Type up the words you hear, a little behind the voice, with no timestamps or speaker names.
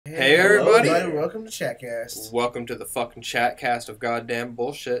everybody. Welcome to Chattcast. Welcome to the fucking Chattcast of goddamn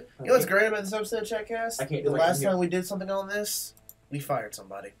bullshit. You know what's great about this episode of Chattcast? I can't the do it last here. time we did something on this, we fired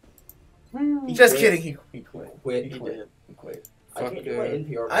somebody. He Just quit. kidding. He quit. He quit. I Fuck can't do my yeah.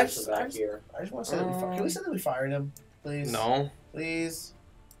 NPR I voice just- from I back just- here. I just want to say that we fired. Can we say that we fired him, please? No. Please.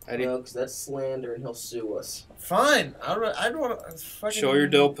 Eddie, No, because that's slander and he'll sue us. Fine. I don't want to fucking. show your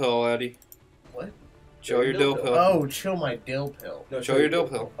dill pill, Eddie. What? Show your dill pill. Oh, chill my dill pill. No, Show your dill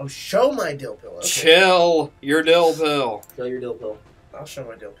pill. Oh, show my dill pill. Okay. Chill your dill pill. Show your dill pill. I'll show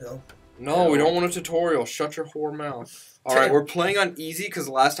my dill pill. No, we don't want a tutorial. Shut your whore mouth. Alright, we're playing on easy because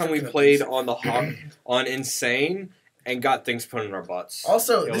last time we played on the on insane and got things put in our butts.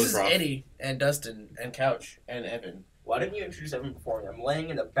 Also, It this was is rough. Eddie and Dustin and Couch and Evan. Why didn't you introduce Evan before me? I'm laying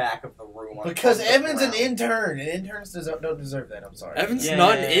in the back of the room. Because on the Evan's an ground. intern, and interns don't deserve that. I'm sorry. Evan's Yay.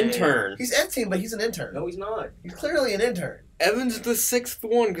 not an intern. He's editing, but he's an intern. No, he's not. He's clearly an intern. Evan's the sixth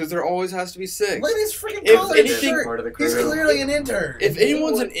one because there always has to be six. Look at his freaking If collared anything- shirt. Part of the crew. He's clearly an intern. If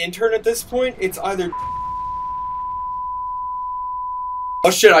anyone's an intern at this point, it's either. Oh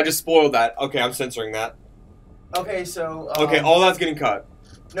shit! I just spoiled that. Okay, I'm censoring that. Okay, so. Okay, all that's getting cut.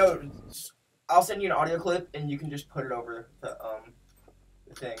 No, I'll send you an audio clip and you can just put it over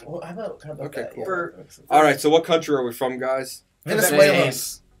the thing. Well, how about Okay, that? cool. For- All right, so what country are we from, guys? Venezuela.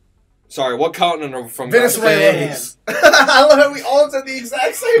 Sorry, what continent are we from? guys? Venezuela. I love how we all said the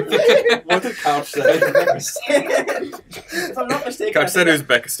exact same thing. What did Couch say? If I'm not mistaken. Couch said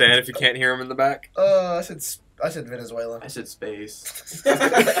Uzbekistan. If you can't hear him in the back. I said Venezuela. I said space.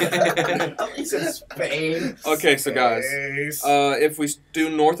 He said Spain. Okay, so guys, Space. if we do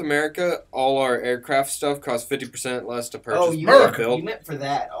North America, all our aircraft stuff costs 50% less to purchase. Oh, and you build. meant for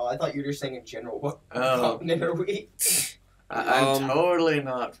that. Oh, I thought you were just saying in general. What Oh. continent are we? I'm totally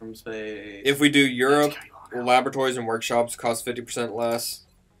not from space. If we do Europe, laboratories and workshops cost 50% less.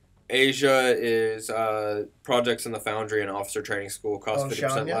 Asia is projects in the foundry and officer training school cost 50%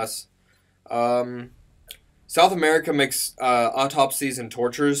 Oceania? less. South America makes autopsies and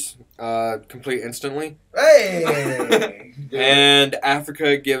tortures complete instantly. Hey. And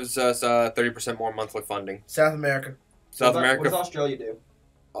Africa gives us 30% more monthly funding. South America. South What America, does Australia do?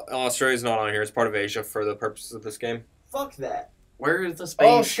 Australia's not on here. It's part of Asia for the purposes of this game. Fuck that. Where is the space?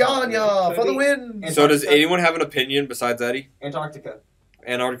 Oceania for the Could win. And So does Antarctica? anyone have an opinion besides Eddie? Antarctica.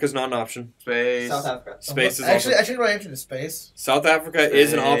 Antarctica's not an option. Space. South Africa. Space is Actually, also. I changed my answer to space. South Africa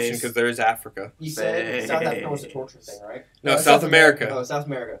is an option Space. because there is Africa. You said South Africa was a Space. torture thing, right? No, No, South South America. Oh, South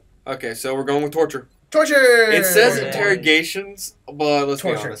America. Okay, so we're going with torture. Torture. It says Yeah. interrogations, but let's be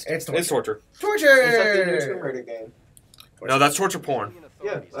Torture. honest. It's torture. It's torture. Torture. It's like the new Tomb Raider game. No, that's torture porn.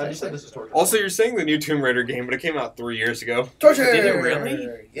 Yeah, I just said this is torture. Also, you're saying the new Tomb Raider game, but it came out 3 years ago. Torture. Did it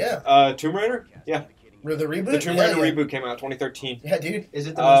really? Yeah. Tomb Raider? Yeah. The reboot. The Tomb Raider reboot came out 2013. Yeah, dude. Is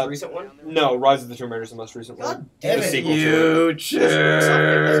it the most recent one? No, Rise of the Tomb Raider is the most recent one. God The damn it. sequel to it.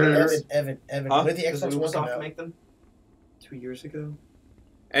 Future. Evan. Huh? With the Does Xbox One come Ubisoft out. make them? 2 years ago.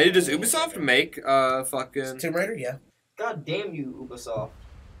 And does Ubisoft make fucking... Tomb Raider, yeah. God damn you, Ubisoft.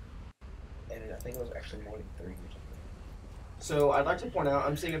 And I think it was actually more than 3 years. So I'd like to point out,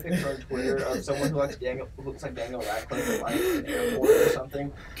 I'm seeing a picture on Twitter of someone who looks like Daniel Radcliffe at like an airport or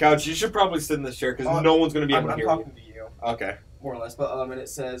something. Couch, you should probably sit in this chair because no one's going to be able to I'm hear you. talking to you, Okay. more or less. But and it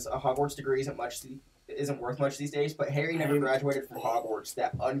says a Hogwarts degree isn't worth much these days. But Harry never graduated from Hogwarts.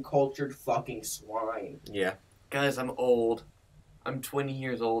 That uncultured fucking swine. Yeah. Guys, I'm old. I'm 20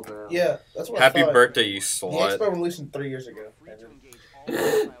 years old now. Yeah, that's what Happy I thought. birthday, you The slut. Expo released 3 years ago.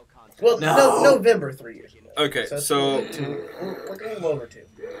 Well, No. November 3 years ago. Okay, it's so... like a little over 2.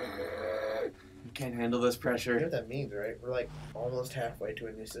 You can't handle this You know pressure. what that means, right? We're like almost halfway to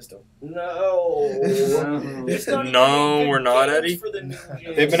a new system. No. It's not even No, good we're not, games Eddie. For the new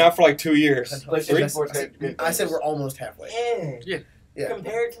gens. They've been out for like 2 years. PlayStation 4's got good I said games. we're almost halfway. Yeah. Yeah.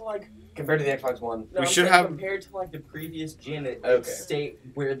 Compared to like. Compared to the Xbox One. No, We I'm should saying have- compared to like the previous gen at Okay. state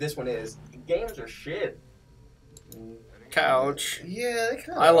where this one is. Games are shit. Couch. Yeah, they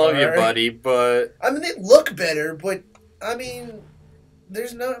kind of I love you, buddy, but... I mean, they look better, but, I mean,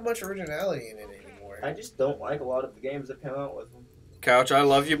 there's not much originality in it anymore. I just don't like a lot of the games that come out with them. Couch, I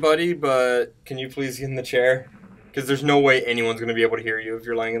love you, buddy, but can you please get in the chair? Because there's no way anyone's going to be able to hear you if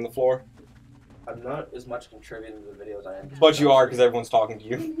you're laying in the floor. I'm not as much contributing to the videos I am. But you are, because everyone's talking to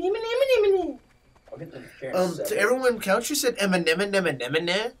you. I'll get in the chair. To everyone, Couch, you said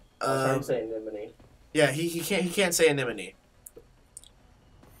anemone. I'm saying Nimini. Yeah, he can't say anemone.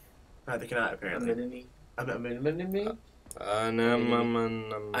 They cannot apparently. Mini.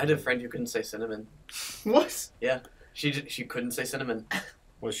 Anemone. I had a friend who couldn't say cinnamon. What? She couldn't say cinnamon.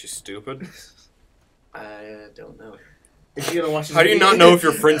 Was she stupid? I don't know. Is she gonna watch this How do you video? not know if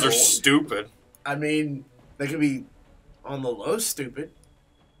your friends are stupid? I mean, they could be on the low stupid.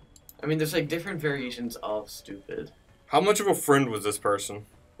 I mean, there's like different variations of stupid. How much of a friend was this person?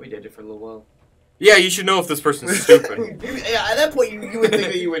 We did it for a little while. Yeah, you should know if this person's stupid. Yeah, at that point, you would think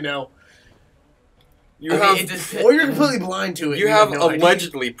that you would know. You I have, mean, it just- Or you're completely blind to it. you have no idea.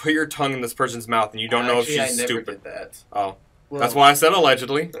 allegedly put your tongue in this person's mouth, and you don't know if Actually, she's I never stupid. did that. Oh, Well, that's why I said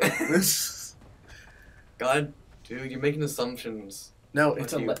allegedly. God, dude, you're making assumptions. No,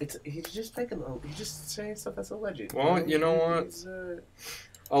 Fuck you. he's just making. He's just saying stuff that's alleged. Well, you know what? He's,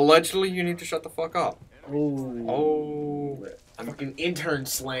 Allegedly, you need to shut the fuck up. oh. Oh, I'm fucking intern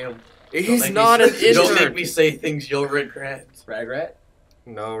slam. he's not an Don't make intern. me say things you'll regret. Rag rat.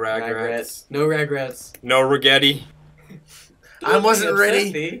 No regrets. No regrets. No regretti. I wasn't Don't be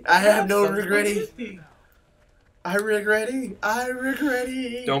ready. upset, I have no Something regretty. upset. I regretty. I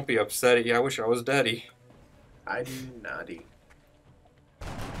regretty. Don't be upsetty. I wish I was daddy. I do naughty.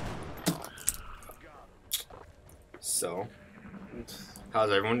 So,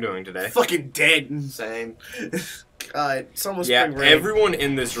 how's everyone doing today? Fucking dead. Same. God, it's almost Yeah, spring break. everyone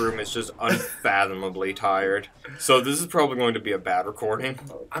in this room is just unfathomably tired. So this is probably going to be a bad recording.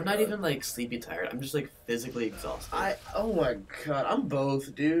 I'm not even like sleepy tired. I'm just like physically exhausted. Oh my god, I'm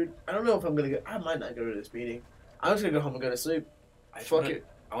both, dude. I don't know if I'm gonna go. I might not go to this meeting. I'm just gonna go home and go to sleep. Fuck it.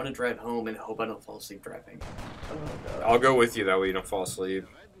 I want to drive home and hope I don't fall asleep driving. Oh god. I'll go with you, that way you don't fall asleep.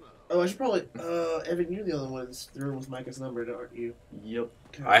 Oh, I should probably. Evan, you're the only one in this room with Micah's number, aren't you? Yep.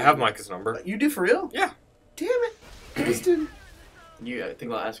 God, I have Micah's number. You do for real? Yeah. Damn it, Dustin. You think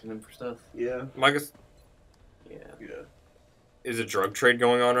about asking him for stuff? Yeah. Micah's... Yeah. Yeah. Is a drug trade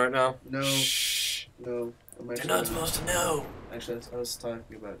going on right now? No. Shh. No. I'm They're actually not supposed to know. Actually, I was talking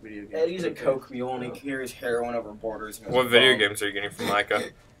about video games. Eddie's a coke mule and he carries heroin over borders. and goes What video wrong. games are you getting from Micah?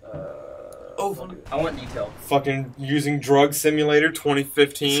 Oh, fuck I want detail. Fucking using Drug Simulator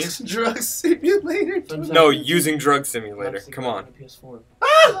 2015? Drug simulator. Sometimes- No, using Drug Simulator. Come on. PS4.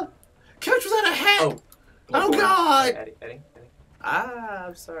 Ah! Couch without a hat. Oh. Oh, God. Eddie. Ah,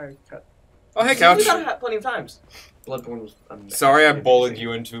 I'm sorry. Oh, hey, We Couch. got it plenty of times. Bloodborne was amazing. Sorry I bullied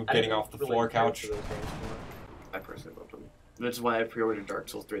you into I getting didn't off the really floor, care Couch. for those games too much. I personally loved them. That's why I pre-ordered Dark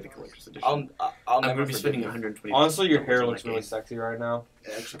Souls 3, the Collector's Edition. I'll I'm never going to be forgive spending you. 120. Honestly, your hair on looks that really game. sexy right now.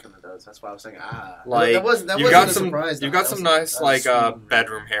 It actually kind of does. That's why I was saying Like, that wasn't you got a some, surprise, though. you got That some was- nice that was like swoon.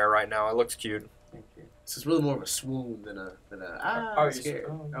 bedroom hair right now. It looks cute. Thank you. This is really more of a swoon than a Oh, I'm scared.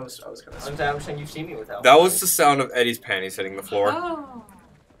 you- I was kind of. I'm saying you've seen me without. That was the sound of Eddie's panties hitting the floor.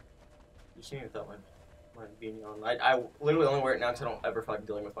 You've seen me without my beanie on. I literally only wear it now because I don't ever feel like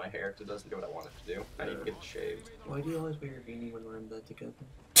dealing with my hair because it doesn't do what I want it to do. I need to get it shaved. Why do you always wear your beanie when we're in bed together?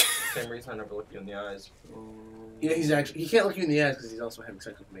 Same reason I never look you in the eyes. Yeah, he can't look you in the eyes because he's also having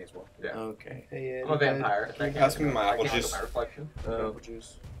sex with me as well. Yeah. Okay. Hey, I'm a vampire. Can you pass me my apple I can't juice? look at my reflection. Apple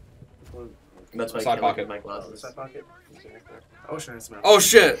juice. That's why I Side can't look pocket. at my glasses. Side pocket. I wish I had some. Oh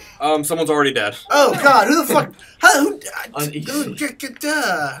shit! Someone's already dead. Oh god, who the fuck? Uneasy.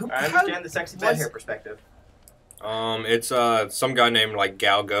 I understand the sexy bed hair perspective. It's some guy named like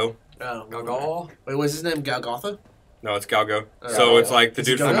Galgo. Oh, Gagal. wait, was his name Galgotha? No, it's Galgo. Oh. So it's like the Is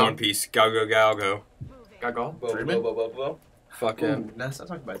it dude from Galgo? One Piece. Galgo. Gagal. Whoa. Fuck him. Ooh, let's not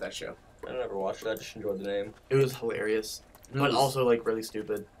talk about that show. I never watched it. I just enjoyed the name. It was hilarious, but also like really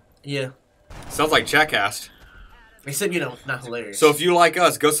stupid. Yeah. Sounds like Chattcast. They said, not hilarious. So if you like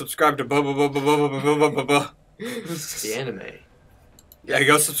us, go subscribe to The anime. Yeah,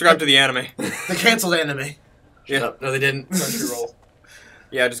 go subscribe to the anime. the canceled anime. Yeah. Oh, no, they didn't. Crunchyroll.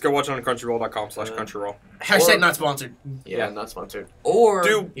 Yeah, just go watch it on crunchyroll.com/crunchyroll. Hashtag Or- not sponsored. Yeah, not sponsored. Or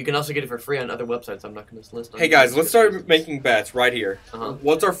Dude. you can also get it for free on other websites. I'm not going to list. Hey guys, let's start making bets right here. Uh-huh.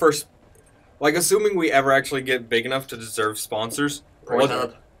 What's our first, like assuming we ever actually get big enough to deserve sponsors,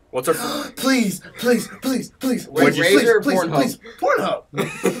 Pornhub. what's our, Please. Wait, please, Razor or please, Pornhub? please. Pornhub.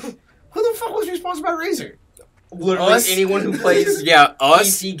 Who the fuck was responsible by Razor? Literally Us? anyone who plays yeah, us,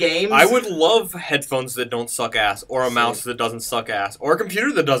 PC games. I would love headphones that don't suck ass, or a mouse that doesn't suck ass, or a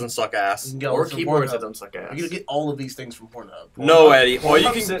computer that doesn't suck You ass. can get all Or this from keyboards Pornhub. that don't suck ass. You're gonna get all of these things from Pornhub. No, Eddie. All you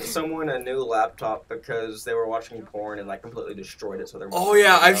Pornhub can. sent someone a new laptop because they were watching porn and like completely destroyed it. So they're. Oh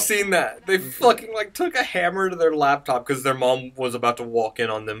yeah, I've seen that. They fucking like took a hammer to their laptop because their mom was about to walk in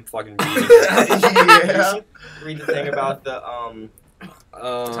on them fucking beating. Yeah. Read the thing about the time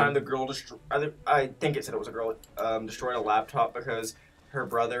um, the girl destroyed. I think it said it was a girl. Destroyed a laptop because her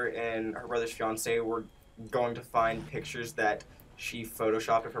brother and her brother's fiance were going to find pictures that she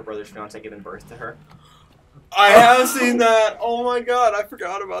photoshopped of her brother's fiance giving birth to her. I have seen that. Oh my god, I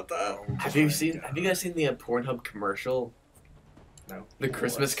forgot about that. Have you guys seen the Pornhub commercial? No. The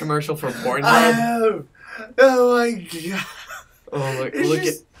Christmas commercial for Pornhub. Oh my god. Oh my! It's Look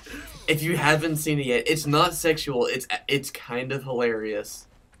just- at. If you haven't seen it yet, it's not sexual. It's kind of hilarious.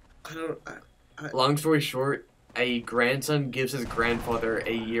 I don't. Long story short, a grandson gives his grandfather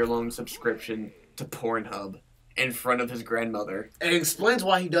a year-long subscription to Pornhub in front of his grandmother. And it explains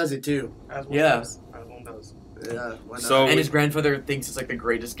why he does it too. As one Yeah. does. As one does. Yeah. Why not? So- And his grandfather thinks it's like the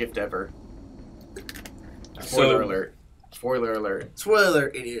greatest gift ever. So- Spoiler alert. Spoiler alert. Spoiler,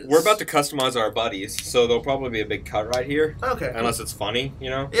 idiots. We're about to customize our buddies, so there'll probably be a big cut right here, Okay. unless it's funny, you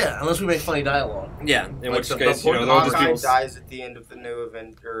know. Yeah, unless we make funny dialogue. Yeah, in Like which the case, you know, Pornhub they'll just Hawkeye be. dies at the end of the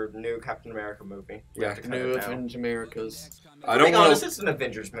new Captain America movie. We Yeah. have to cut New it down. Avengers Americas. I don't Being want honest, to. it's an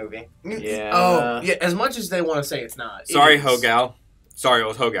Avengers movie. Yeah. Oh, yeah. As much as they want to say it's not. it Sorry, is. Hogao. Sorry, it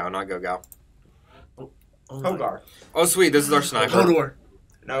was Hogao, not Gogao. Oh my- Hogar. Oh, sweet, this is our sniper. Hodor.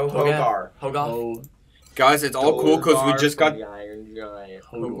 No, Hogar. Hogar. Hogarth. Oh, Guys, it's all cool because we Hogar just from got. the Iron Giant.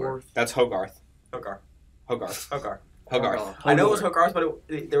 Hodor. That's Hogarth. Hogar. Hogarth. Hogar. Hogarth. I know it was Hogarth, but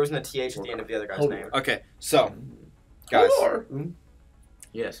there wasn't a TH at the end of the other guy's Hogar. name. Okay, so, guys, Hodor.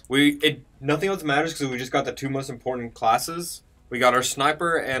 Yes. nothing else matters because we just got the two most important classes. We got our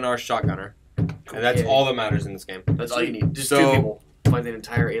sniper and our shotgunner, and that's Yeah. all that matters in this game. That's all you need. Just So- 2 people. Find the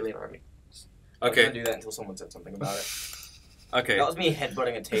entire alien army. I was gonna Okay, do that until someone said something about it. okay. That was me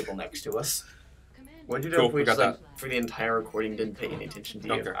headbutting a table next to us. What'd you do Cool, if we we got just, like, for the entire recording, didn't pay any attention to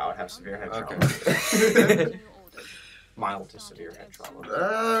you? Okay. I would have severe head trauma. Okay. Mild to severe head trauma.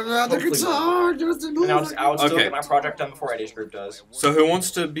 Not the Hopefully guitar. Just And I would still Okay. get my project done before Eddie's group does. So who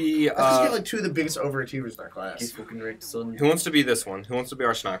wants to be? I just get like two of the biggest overachievers in our class. He's fucking right, son. Who wants to be this one? Who wants to be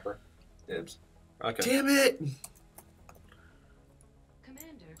our sniper? Dibs. Okay. Damn it!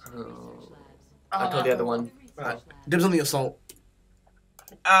 Oh. I called the other one. Dibs on the assault.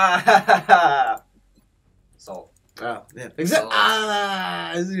 Ah, Salt. Oh, yeah. Salt. Exactly.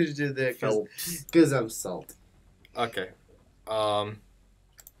 Ah, I just did that Phelps. because I'm salt. Okay.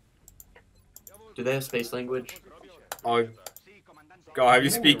 Do they have space language? I'll have you I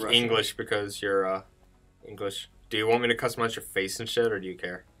think speak we're Russian. English because you're English. Do you want me to customize your face and shit, or do you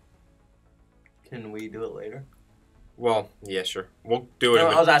care? Can we do it later? Well, yeah, sure. We'll do it. No,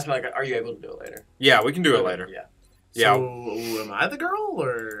 in I was asking, like, are you able to do it later? yeah, we can do it later. Yeah. Yeah. So, am I the girl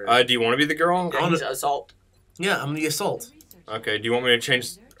or? Do you want to be the girl? Yeah, he's assault. Yeah, I'm the assault. Okay. Do you want me to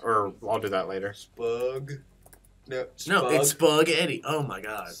change, or I'll do that later? Spug. No, No, it's Spug Eddie. Oh my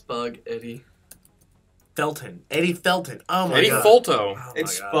god. Spug, Eddie. Felton. Eddie Felton. Oh my Eddie god. Folto. Oh my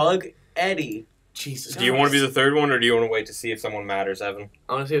It's god. Spug Eddie. Jesus. Do you want to be the third one, or do you want to wait to see if someone matters, Evan?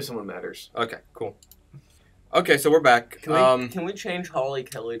 I want to see if someone matters. Okay, cool. Okay, so we're back. Can we change Holly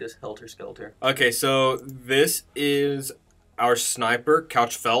Kelly to Helter Skelter? Okay, so this is our sniper,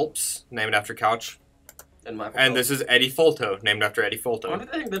 Couch Phelps, named after Couch. And Michael And Phelps. this is Eddie Folto, named after Eddie I wonder Folto.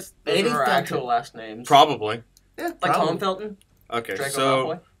 if they think those Eddie are our Felton. actual last names. Probably. Yeah, Like probably. Tom Felton? Okay, Draco so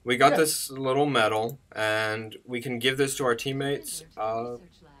Malfoy? we got Yeah. this little medal, and we can give this to our teammates.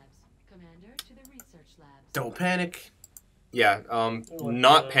 Don't panic. Yeah,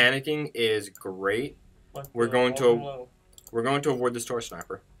 not panicking is great. We're going to- We're going to award this to our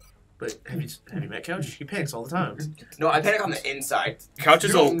sniper. But have you met Couch? He panics all the time. No, I panic on the inside. Couch You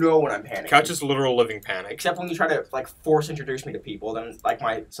is don't a know when I'm panicking. Couch is literal living panic. Except when you try to like force introduce me to people, then like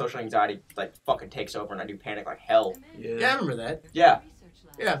my social anxiety like fucking takes over and I do panic like hell. Yeah, I remember that. Yeah,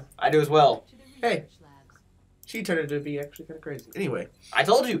 Yeah. I do as well. Hey. She turned out to be actually kind of crazy. Anyway, I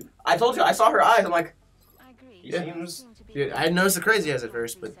told you. I I saw her eyes. I'm like, he Yeah. seems. yeah, I noticed the crazy eyes at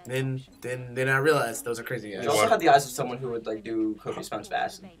first, but then I realized those are crazy She eyes. also What? had the eyes of someone who would like do copious amounts of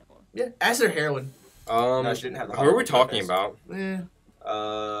acid. Yeah, acid or heroin. No, she didn't have the. Who are we Hollywood talking purpose. about?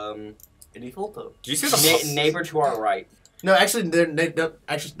 Yeah. Eddie Folto. Did you say the Neighbor to our right. No, actually, they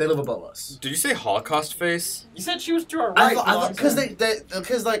live above us. Did you say Holocaust face? You said she was to our I right. thought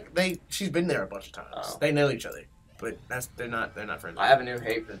because she's been there a bunch of times. Oh. They know each other, but they're not friends. I have a new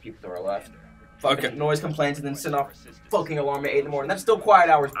hate for the people to our left. Fucking Okay. noise complaints and then send off fucking alarm at 8 in the morning. That's still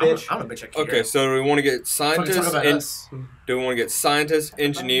quiet hours, bitch. I'm a bitch. I care. Okay, so do we want to get Fucking scientists? talk about us. Do we want to get scientists,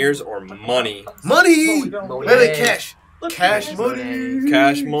 engineers, or money? Money. Money. Maybe cash. Cash money.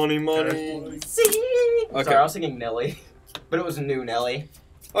 Cash, money. Sorry, I Okay, was thinking Nelly, but it was a new Nelly.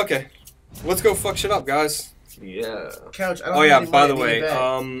 okay. Let's go fuck shit up, guys. Yeah. Couch. I don't Oh need yeah, any by money, the I need way, it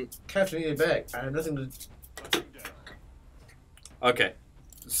back. Couch, I need it back. I have nothing to. okay.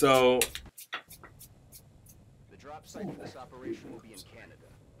 So The drop site for this operation will be in Canada.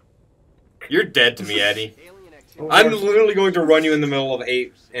 you're dead to me, Eddie. Oh, I'm literally going to run you in the middle of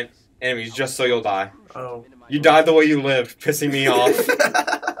 8 enemies just so you'll die. Oh. You died the way you lived, pissing me off.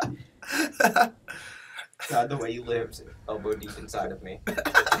 God, the way you lived elbow deep inside of me.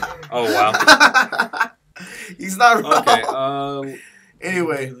 Oh wow. He's not wrong. Okay.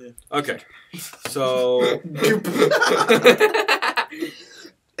 Anyway. Okay. So.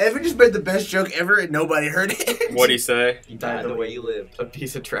 Evan just made the best joke ever and nobody heard it. What'd he say? You died the way you lived. A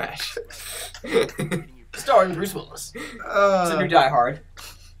piece of trash. Starring Bruce Willis. It's a new Die Hard.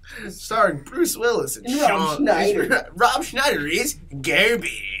 Starring Bruce Willis and Rob Sean Schneider. Rob Schneider is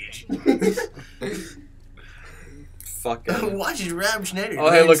garbage. Fucking. Watch Rob Schneider. Oh,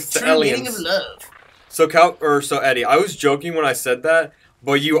 hey, look, It's it's the true meaning aliens. of love. So Eddie, I was joking when I said that,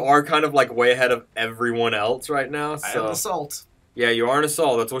 but you are kind of like way ahead of everyone else right now. I am So the salt. yeah, you are an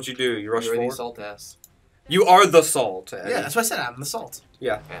assault. That's what you do. You rush You're the forward. salt ass. You are the salt. Eddie. Yeah, that's what I said. I'm the salt.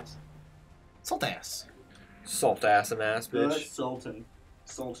 Ass. Salt ass. Salt ass and ass, bitch. Sultan.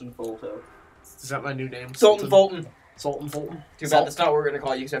 Sultan Folto. Is that my new name? Sultan Fulton. Sultan Fulton. Too bad Salt. that's not what we're going to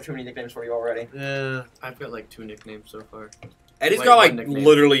call you because I have too many nicknames for you already. Yeah. I've got like 2 nicknames so far. Eddie's Like got one like nickname.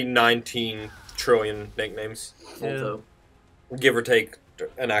 literally 19 trillion nicknames, Folto. give or take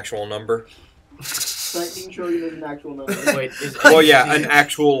an actual number. 19 trillion is an actual number. Wait, is Well, yeah, an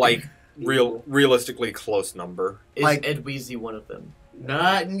actual like realistically close number. Is like- Ed Weezy one of them?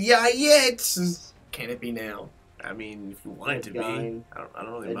 Not yet. Can it be now? I mean, if you want it to be. I Gein.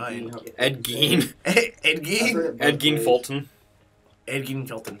 don't really mind. Ed Gein. Ed Gein? Ed Gein Fulton. Ed Gein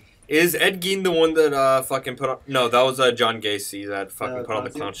Felton. Is Ed Gein the one that fucking put on? No, that was John Gacy that fucking put on the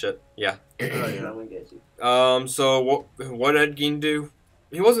Clown clown shit. Yeah. Oh, yeah. So what Ed Gein do?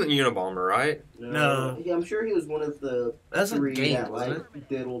 He wasn't Unabomber, right? No. Yeah, I'm sure he was one of the That's a 3 game, that wasn't like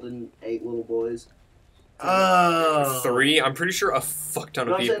diddled and ate little boys. Oh. 3. I'm pretty sure a fuck ton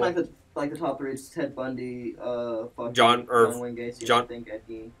No, of I'm saying people. like the top 3. It's Ted Bundy, fucking John Wayne Gacy, John- I think Ed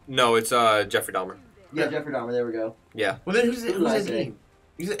Gein. No, it's Jeffrey Dahmer. Yeah, Jeffrey Dahmer. There we go. Yeah. Well, then who's Who did Ed I say? Gein?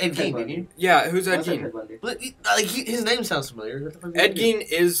 You said Ed Ted Gein, Bundy. didn't you? Yeah, who's I Ed said Gein? Ted Bundy. But, his name sounds familiar. What the fuck Ed Gein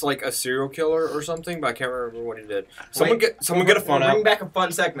is like a serial killer or something, but I can't remember what he did. Someone get a phone out. Bring back a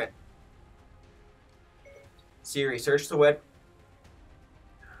fun segment. Siri, search the web.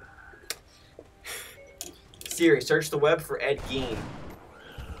 Siri, search the web for Ed Gein.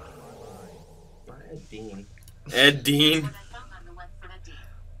 Not Ed Gein. Ed Dean.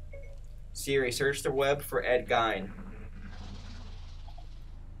 Siri, search the web for Ed Gein.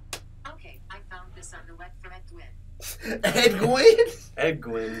 Okay, I found this on the web for Ed Gwynn. Ed Gwynn? Ed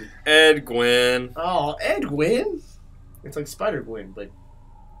Gwynn. Ed Gwynn. Oh, Ed Gwynn? It's like Spider Gwen, but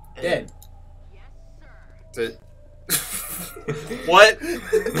dead. What?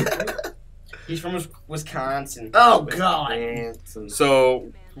 He's from Wisconsin. Oh, God. Wisconsin.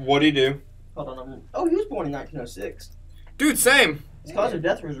 So, what'd he do? Hold on. Oh, he was born in 1906. Dude, same. His cause of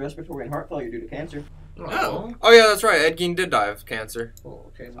death was respiratory and heart failure due to cancer. Oh. Oh yeah, that's right. Ed Gein did die of cancer. Oh,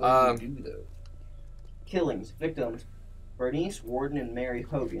 okay. What did he do, though? Killings, victims. Bernice Warden and Mary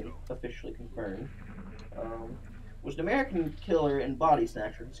Hogan, officially confirmed, was an American killer and body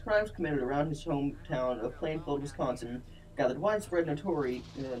snatcher. His crimes committed around his hometown of Plainfield, Wisconsin, gathered widespread notoriety.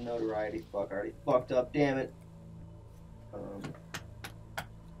 Fuck, I already fucked up, damn it.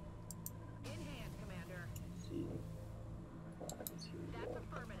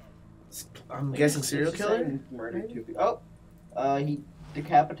 I'm guessing serial killer? Murdered 2 people. He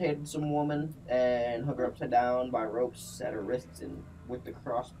decapitated some woman and hung her upside down by ropes at her wrists and with the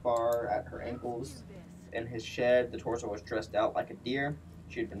crossbar at her ankles. In his shed, the torso was dressed out like a deer.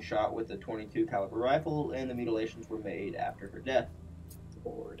 She had been shot with a .22 caliber rifle, and the mutilations were made after her death.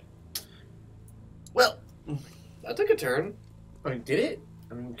 Lord. Well, That took a turn. I mean, did it?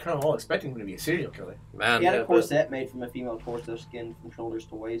 I mean, kind of all expecting him to be a serial killer. Man. He had yeah, a corset made from a female torso skin from shoulders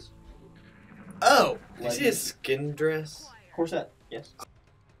to waist. Oh! Is he a skin dress? Corset, yes.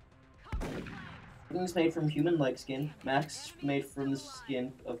 Things made from human leg skin. Masks made from the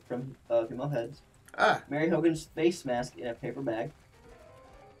skin of female heads. Ah. Mary Hogan's face mask in a paper bag.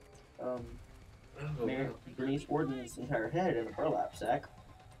 Oh, Bernice Warden's entire head in a burlap sack.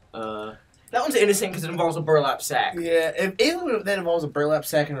 That one's innocent because it involves a burlap sack. Yeah, if anything that involves a burlap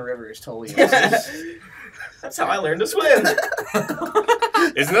sack in a river is totally innocent. That's how I learned to swim.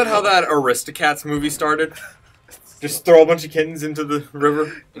 Isn't that how that Aristocats movie started? Just throw a bunch of kittens into the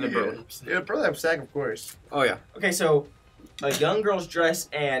river? in a burlap. Yeah, burlap sack, of course. Oh yeah. Okay, so a young girl's dress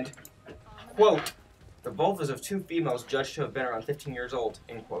and, quote, the vulvas of 2 females judged to have been around 15 years old,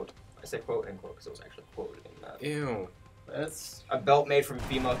 end quote. I say quote, end quote, because it was actually quoted in that. Ew. That's... A belt made from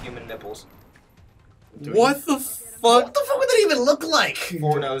female human nipples. What the fuck? What the fuck would that even look like?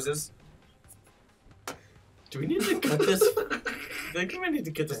 4 noses. Do we need to cut this? I think we might need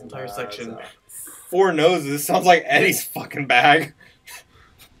to get this entire section. 4 noses sounds like Eddie's fucking bag.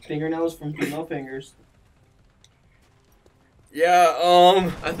 Fingernails from female fingers. Yeah,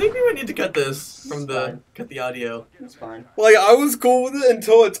 I think we might need to cut this from Fine. cut the audio. It's fine. like, I was cool with it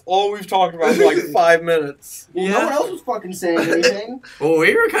until it's all we've talked about for like 5 minutes. Well, Yeah. no one else was fucking saying anything. Well,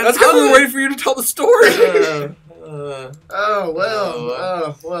 we were kind That's of. because we were waiting for you to tell the story. Oh well.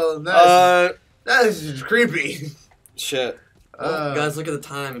 Oh, Well. That is just creepy. Shit. Guys, look at the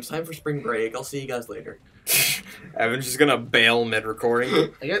time. It's time for spring break. I'll see you guys later. Evan's just gonna bail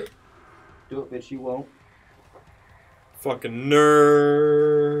mid-recording. I get. Do it, bitch. You won't. Fucking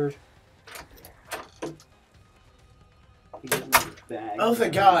nerd. He doesn't have his bag. Oh,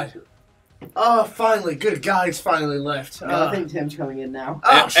 thank God. Oh, finally. Good God, he's finally left. No, I think Tim's coming in now.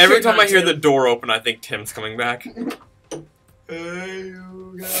 Oh, Every shit, time I not hear Tim. the door open, I think Tim's coming back. Fucking.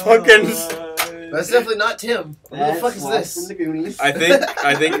 Fucking. That's definitely not Tim. Who the That's fuck is Lost from this? the Goonies. I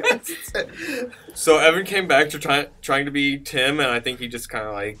think. So Evan came back to trying to be Tim, and I think he just kind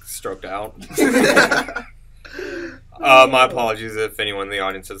of like stroked out. My apologies if anyone in the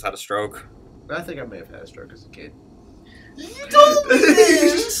audience has had a stroke. I think I may have had a stroke as a kid. You told me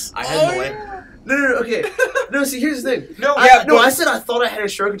this! I had Malay. No, okay. No, see, here's the thing. No, I said I thought I had a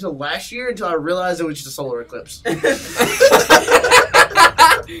stroke until last year until I realized it was just a solar eclipse.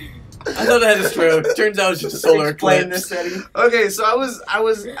 I thought I had a stroke. Turns out it's just a solar Explain eclipse. this, Eddie. Okay, so it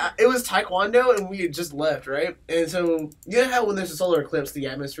was Taekwondo and we had just left, right? And so, you know how when there's a solar eclipse, the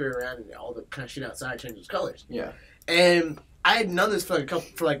atmosphere around and all the kind of shit outside changes colors? Yeah. And I had known this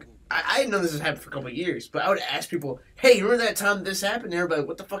I had known this had happened for a couple of years, but I would ask people, hey, remember that time this happened? And everybody,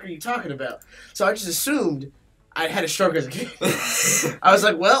 what the fuck are you talking about? So I just assumed I had a stroke as a kid. I was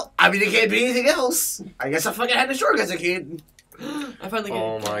like, well, I mean, it can't be anything else. I guess I fucking had a stroke as a kid. I finally.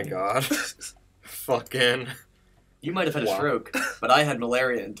 Oh my god. Fucking. You might have had a Wow. stroke, but I had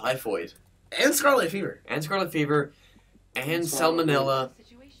malaria and typhoid And scarlet fever. and scarlet fever and salmonella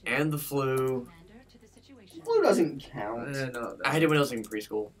and the flu. Flu doesn't count. No, I had it when I was in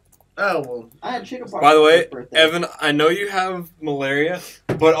preschool. oh, well. I had chickenpox. By the for way, his birthday. Evan, I know you have malaria,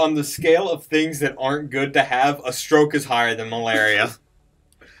 but on the scale of things that aren't good to have, a stroke is higher than malaria.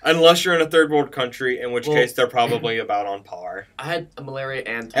 Unless you're in a third world country, in which Well- case they're probably about on par. I had a malaria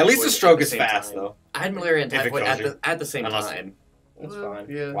and typhoid At least a stroke the is same fast, time. though. I had malaria and If it typhoid kills you. at the same Unless- time. That's fine.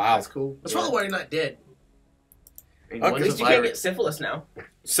 Yeah, Wow. that's cool. That's Yeah. probably why you're not dead. I mean, Okay. At one's least a you can't get virus. syphilis now.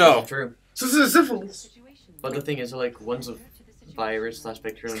 So, True. So this is syphilis. But the thing is, like, one's a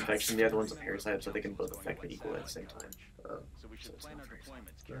virus/bacterial infection, the other one's a parasite, so they can both affect me equally at the same time.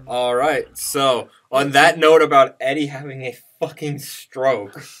 alright. So, on that note about Eddie having a fucking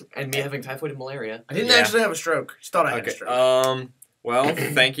stroke. And me having typhoid and malaria. I didn't Yeah. actually have a stroke. Just thought I had a Okay. stroke. Well,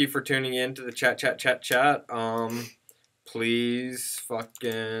 thank you for tuning in to the chat. Please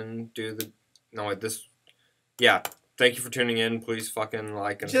fucking do the. No, wait, this. Yeah. Thank you for tuning in. Please fucking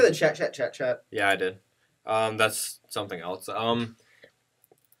like and. To the chat. Yeah, I did. That's something else. Of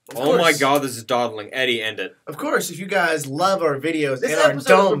Oh my course. god, this is dawdling. Eddie, end it. Of course, if you guys love our videos This and our episode was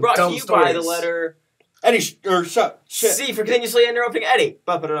dumb, brought dumb to you stories, by the letter Eddie, shut. Shit. C for continuously interrupting Eddie.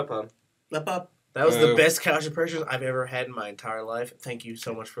 Ba-ba-da-da-pum. that was the Boo. best couch impressions I've ever had in my entire life. Thank you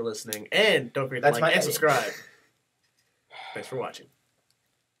so much for listening, and don't forget to That's like my and Eddie. subscribe. Thanks for watching.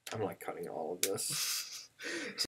 I'm like cutting all of this.